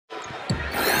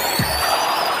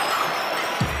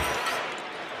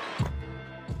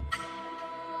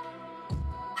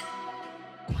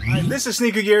This is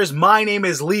Sneaker Gears. My name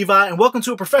is Levi, and welcome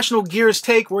to a Professional Gears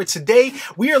Take, where today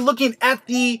we are looking at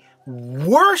the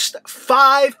worst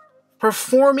 5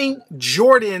 performing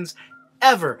Jordans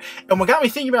ever. And what got me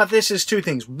thinking about this is 2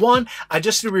 things. One, I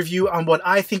just did a review on what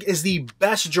I think is the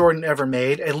best Jordan ever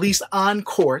made, at least on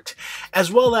court,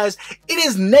 as well as it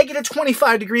is negative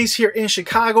 25 degrees here in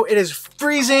Chicago. It is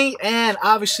freezing, and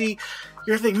obviously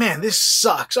you're thinking, man, this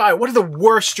sucks. All right, what are the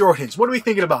worst Jordans? What are we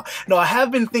thinking about? No, I have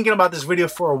been thinking about this video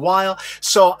for a while,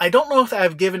 so I don't know if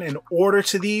I've given an order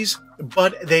to these,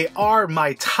 but they are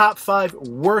my top 5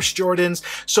 worst Jordans.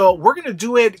 So we're going to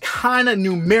do it kind of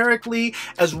numerically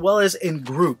as well as in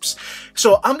groups.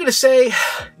 So I'm going to say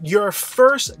your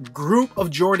first group of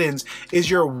Jordans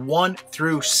is your 1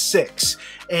 through 6.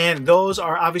 And those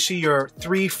are obviously your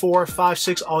 3, 4, 5,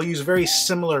 6. All use very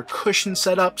similar cushion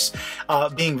setups,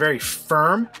 being very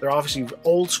firm. They're obviously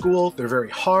old school. They're very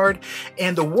hard.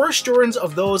 And the worst Jordans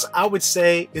of those, I would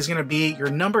say, is going to be your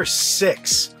number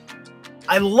 6.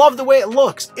 I love the way it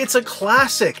looks. It's a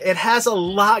classic. It has a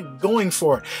lot going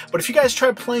for it. But if you guys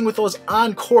try playing with those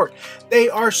on court, they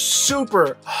are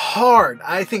super hard.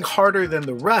 I think harder than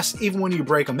the rest, even when you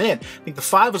break them in. I think the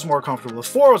 5 was more comfortable. The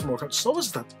 4 was more comfortable. So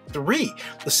was the 3.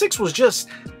 The 6 was just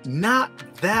not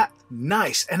that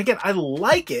nice. And again, I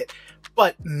like it,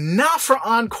 but not for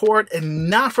on court and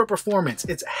not for performance.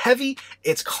 It's heavy,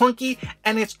 it's clunky,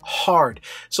 and it's hard.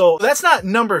 So that's not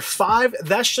number 5.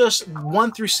 That's just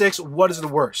 1 through 6. What is the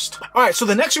worst? All right, so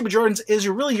the next group of Jordans is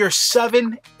really your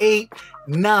 7, 8,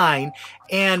 9.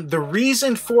 And the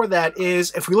reason for that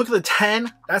is, if we look at the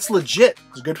 10, that's legit.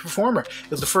 It's a good performer. It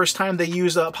was the first time they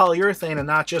used polyurethane and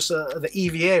not just the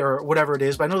EVA or whatever it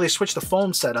is, but I know they switched to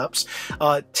foam setups.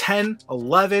 10,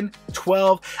 11,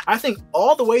 12, I think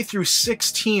all the way through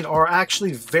 16 are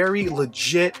actually very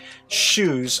legit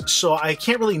shoes, so I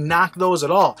can't really knock those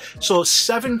at all. So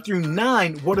 7 through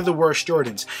 9, what are the worst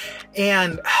Jordans?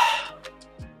 And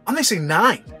I'm gonna say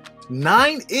 9.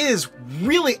 9 is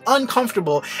really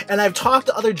uncomfortable, and I've talked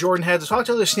to other Jordan heads, I've talked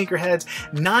to other sneaker heads.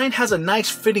 9 has a nice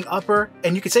fitting upper,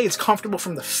 and you could say it's comfortable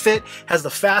from the fit, has the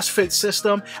fast fit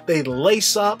system, they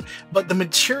lace up, but the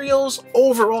materials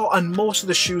overall on most of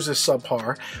the shoes is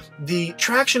subpar. The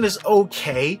traction is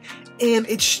okay, and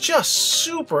it's just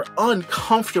super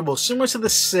uncomfortable, similar to the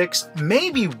 6,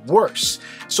 maybe worse.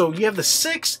 So you have the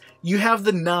 6, you have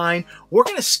the 9. We're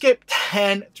going to skip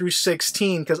 10 through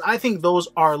 16 because I think those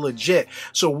are legit.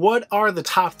 So what are the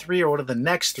top 3, or what are the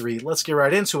next 3? Let's get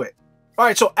right into it. All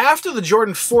right, so after the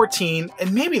Jordan 14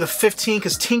 and maybe the 15,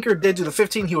 because Tinker did do the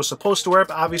 15, he was supposed to wear it,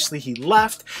 but obviously he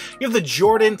left. You have the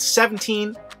Jordan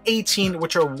 17, 18,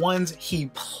 which are ones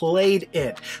he played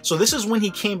in. So this is when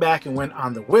he came back and went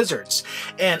on the Wizards.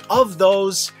 And of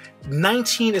those,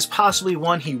 19 is possibly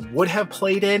one he would have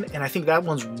played in, and I think that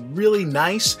one's really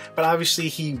nice, but obviously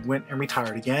he went and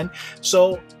retired again.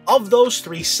 So of those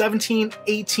 3, 17,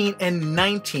 18, and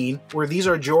 19, where these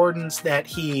are Jordans that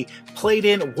he played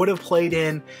in, would have played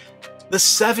in, the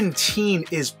 17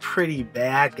 is pretty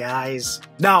bad, guys.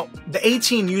 Now, the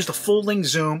 18 used a full-length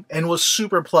zoom and was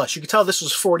super plush. You can tell this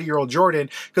was 40-year-old Jordan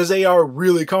because they are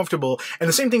really comfortable. And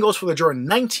the same thing goes for the Jordan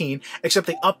 19, except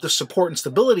they upped the support and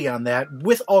stability on that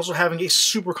with also having a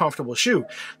super comfortable shoe.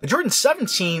 The Jordan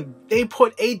 17, they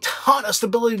put a ton of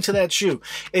stability into that shoe.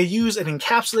 It used an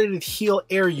encapsulated heel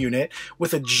air unit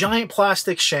with a giant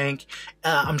plastic shank.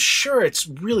 I'm sure it's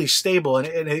really stable, and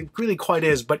it really quite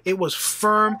is, but it was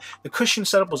firm. The cushion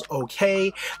setup was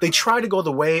okay. They tried to go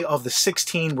the way of the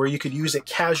 16, where you could use it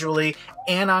casually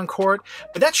and on court,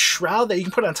 but that shroud that you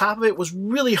can put on top of it was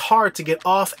really hard to get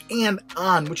off and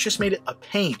on, which just made it a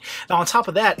pain. Now on top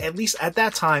of that, at least at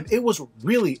that time, it was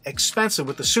really expensive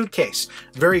with the suitcase.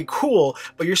 Very cool,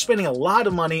 but you're spending a lot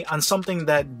of money on something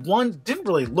that, 1, didn't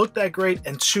really look that great,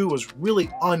 and 2, was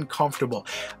really uncomfortable.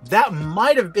 That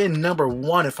might have been number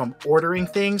 1 if I'm ordering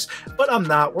things, but I'm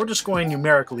not. We're just going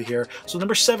numerically here. So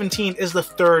number 17 is the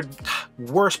 3rd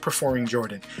worst performing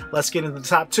Jordan. Let's get into the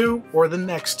top 2 or the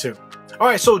next 2. All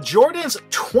right, so Jordans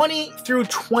 20 through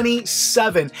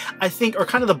 27, I think, are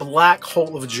kind of the black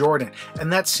hole of Jordan,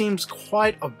 and that seems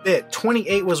quite a bit.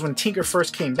 28 was when Tinker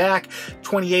first came back.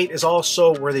 28 is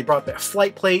also where they brought back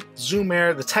Flight Plate, Zoom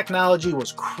Air. The technology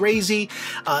was crazy.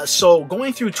 So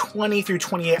going through 20 through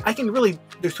 28, I can really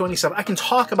do 27. I can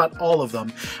talk about all of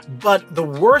them, but the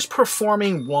worst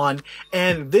performing one,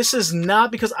 and this is not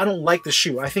because I don't like the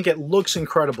shoe, I think it looks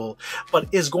incredible, but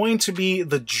is going to be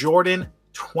the Jordan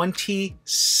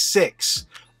 26,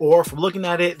 or if we're looking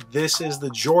at it, this is the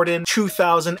Jordan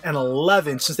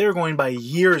 2011, since they were going by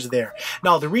years there.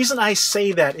 Now, the reason I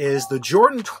say that is the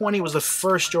Jordan 20 was the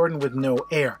first Jordan with no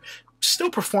air. still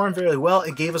performed very well.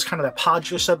 It gave us kind of that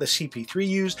podular stuff that CP3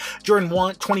 used. Jordan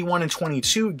 21 and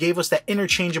 22 gave us that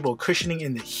interchangeable cushioning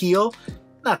in the heel.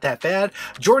 Not that bad.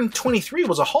 Jordan 23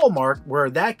 was a hallmark where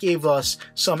that gave us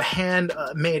some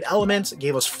handmade elements. It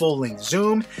gave us full-length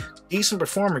zoom. Decent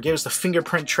performer. Gave us the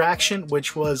fingerprint traction,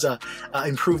 which was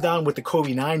improved on with the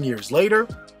Kobe 9 years later.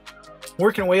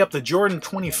 Working our way up, the Jordan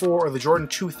 24 or the Jordan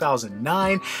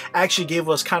 2009 actually gave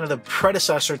us kind of the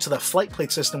predecessor to the flight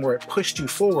plate system where it pushed you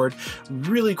forward.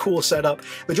 Really cool setup.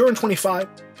 The Jordan 25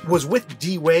 was with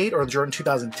D-Wade, or the Jordan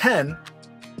 2010.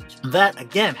 That,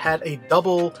 again, had a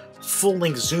double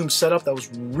full-length zoom setup that was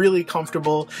really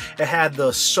comfortable. It had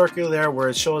the circle there where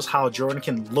it shows how Jordan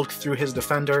can look through his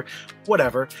defender,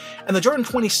 whatever. And the Jordan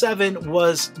 27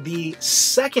 was the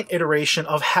second iteration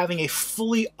of having a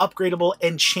fully upgradable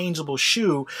and changeable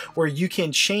shoe where you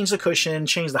can change the cushion,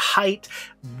 change the height.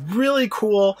 Really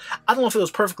cool. I don't know if it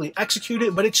was perfectly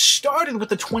executed, but it started with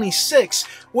the 26,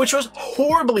 which was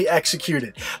horribly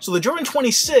executed. So the Jordan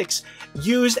 26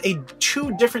 used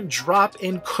two different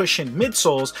drop-in cushion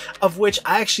midsoles, of which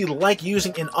I actually like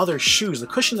using in other shoes. The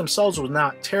cushions themselves was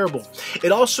not terrible.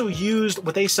 It also used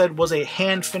what they said was a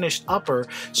hand-finished upper,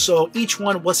 so each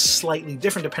one was slightly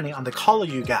different depending on the color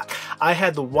you got. I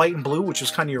had the white and blue, which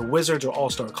was kind of your Wizards or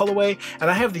All-Star colorway, and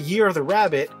I have the Year of the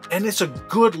Rabbit, and it's a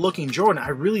good-looking Jordan. I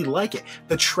really like it.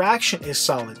 The traction is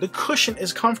solid. The cushion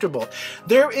is comfortable.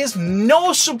 There is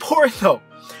no support, though.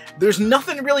 There's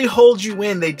nothing to really hold you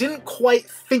in. They didn't quite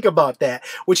think about that,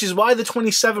 which is why the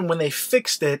 27, when they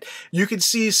fixed it, you could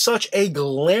see such a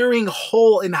glaring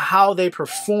hole in how they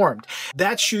performed.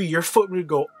 That shoe, your foot would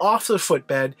go off the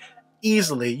footbed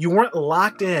easily. You weren't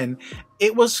locked in.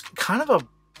 It was kind of a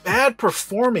bad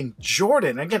performing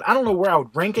Jordan. Again, I don't know where I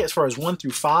would rank it as far as 1 through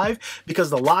 5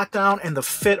 because the lockdown and the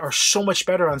fit are so much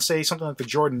better on, say, something like the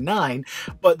Jordan 9,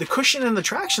 but the cushion and the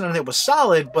traction on it was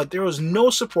solid, but there was no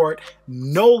support,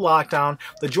 no lockdown.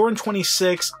 The Jordan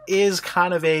 26 is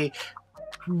kind of a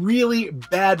really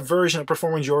bad version of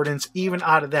performing Jordans, even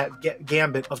out of that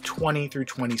gambit of 20 through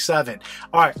 27.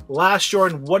 All right, last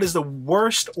Jordan. What is the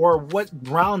worst, or what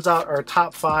rounds out our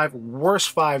top 5 worst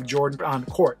 5 Jordan on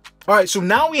court? All right, so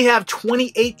now we have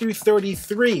 28 through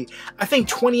 33. I think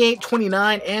 28,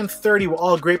 29, and 30 were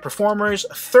all great performers.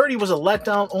 30 was a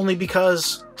letdown only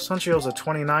because essentially it was a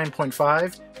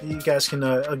 29.5. You guys can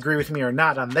agree with me or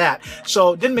not on that.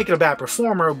 So didn't make it a bad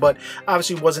performer, but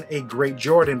obviously wasn't a great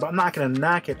Jordan, but I'm not going to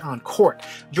knock it on court.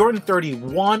 Jordan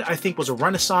 31, I think, was a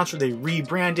renaissance where they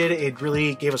rebranded it. It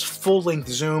really gave us full-length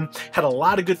zoom, had a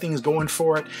lot of good things going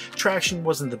for it. Traction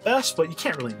wasn't the best, but you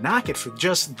can't really knock it for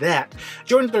just that.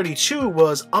 Jordan 32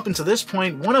 was, up until this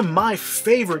point, one of my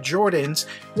favorite Jordans.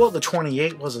 Well, the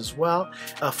 28 was as well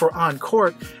for on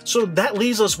court. So that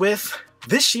leaves us with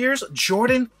this year's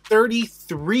Jordan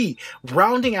 33,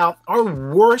 rounding out our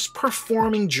worst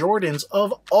performing Jordans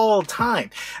of all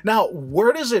time. Now,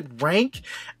 where does it rank?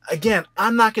 Again,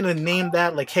 I'm not going to name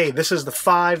that like, hey, this is the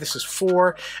 5, this is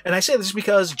 4. And I say this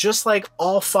because just like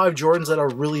all 5 Jordans that are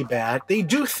really bad, they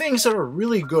do things that are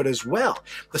really good as well.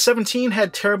 The 17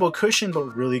 had terrible cushion,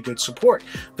 but really good support.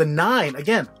 The 9,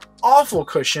 again, awful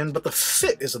cushion, but the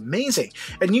fit is amazing.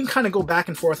 And you can kind of go back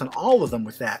and forth on all of them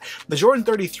with that. The Jordan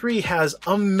 33 has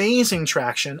amazing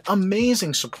traction,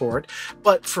 amazing support,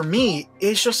 but for me,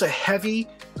 it's just a heavy,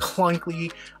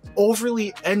 clunky,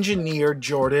 overly engineered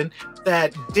Jordan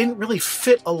that didn't really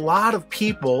fit a lot of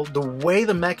people the way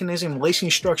the mechanism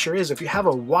lacing structure is. If you have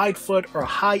a wide foot or a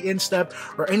high instep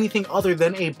or anything other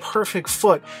than a perfect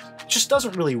foot, it just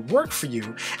doesn't really work for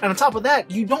you. And on top of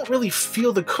that, you don't really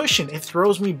feel the cushion. It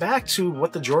throws me back to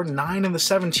what the Jordan 9 and the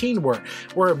 17 were,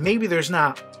 where maybe there's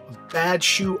not bad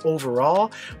shoe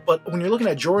overall, but when you're looking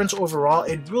at Jordans overall,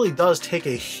 it really does take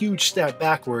a huge step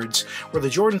backwards, where the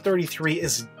Jordan 33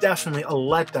 is definitely a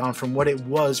letdown from what it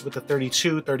was with the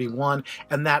 32, 31,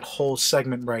 and that whole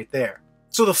segment right there.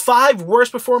 So the 5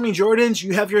 worst performing Jordans,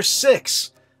 you have your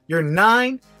 6, your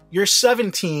 9, your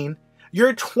 17,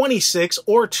 your 26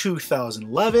 or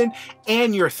 2011,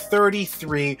 and your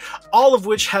 33, all of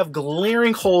which have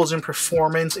glaring holes in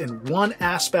performance in one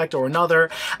aspect or another.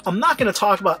 I'm not going to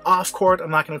talk about off-court,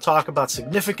 I'm not going to talk about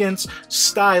significance,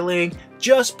 styling,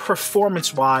 just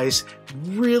performance-wise.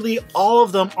 Really, all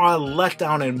of them are let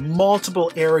down in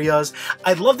multiple areas.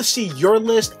 I'd love to see your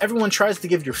list. Everyone tries to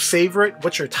give your favorite,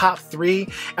 what's your top 3,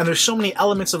 and there's so many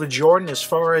elements of a Jordan as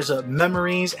far as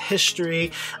memories,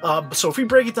 history. So if we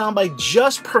break it down by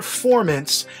just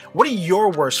performance, what are your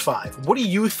worst 5? What do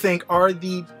you think are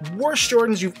the worst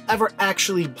Jordans you've ever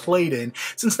actually played in?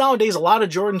 Since nowadays, a lot of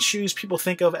Jordan shoes people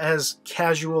think of as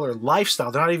casual or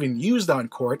lifestyle. They're not even used on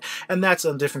court, and that's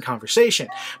a different conversation. notification.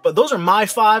 But those are my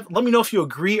 5. Let me know if you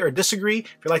agree or disagree.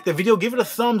 If you like the video, give it a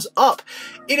thumbs up.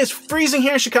 It is freezing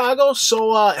here in Chicago,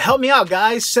 so help me out,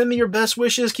 guys. Send me your best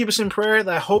wishes. Keep us in prayer.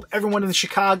 I hope everyone in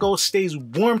Chicago stays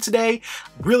warm today.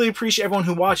 Really appreciate everyone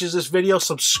who watches this video.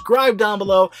 Subscribe down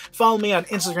below. Follow me on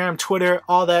Instagram, Twitter,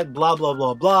 all that blah, blah,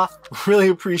 blah, blah. Really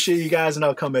appreciate you guys, and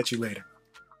I'll come at you later.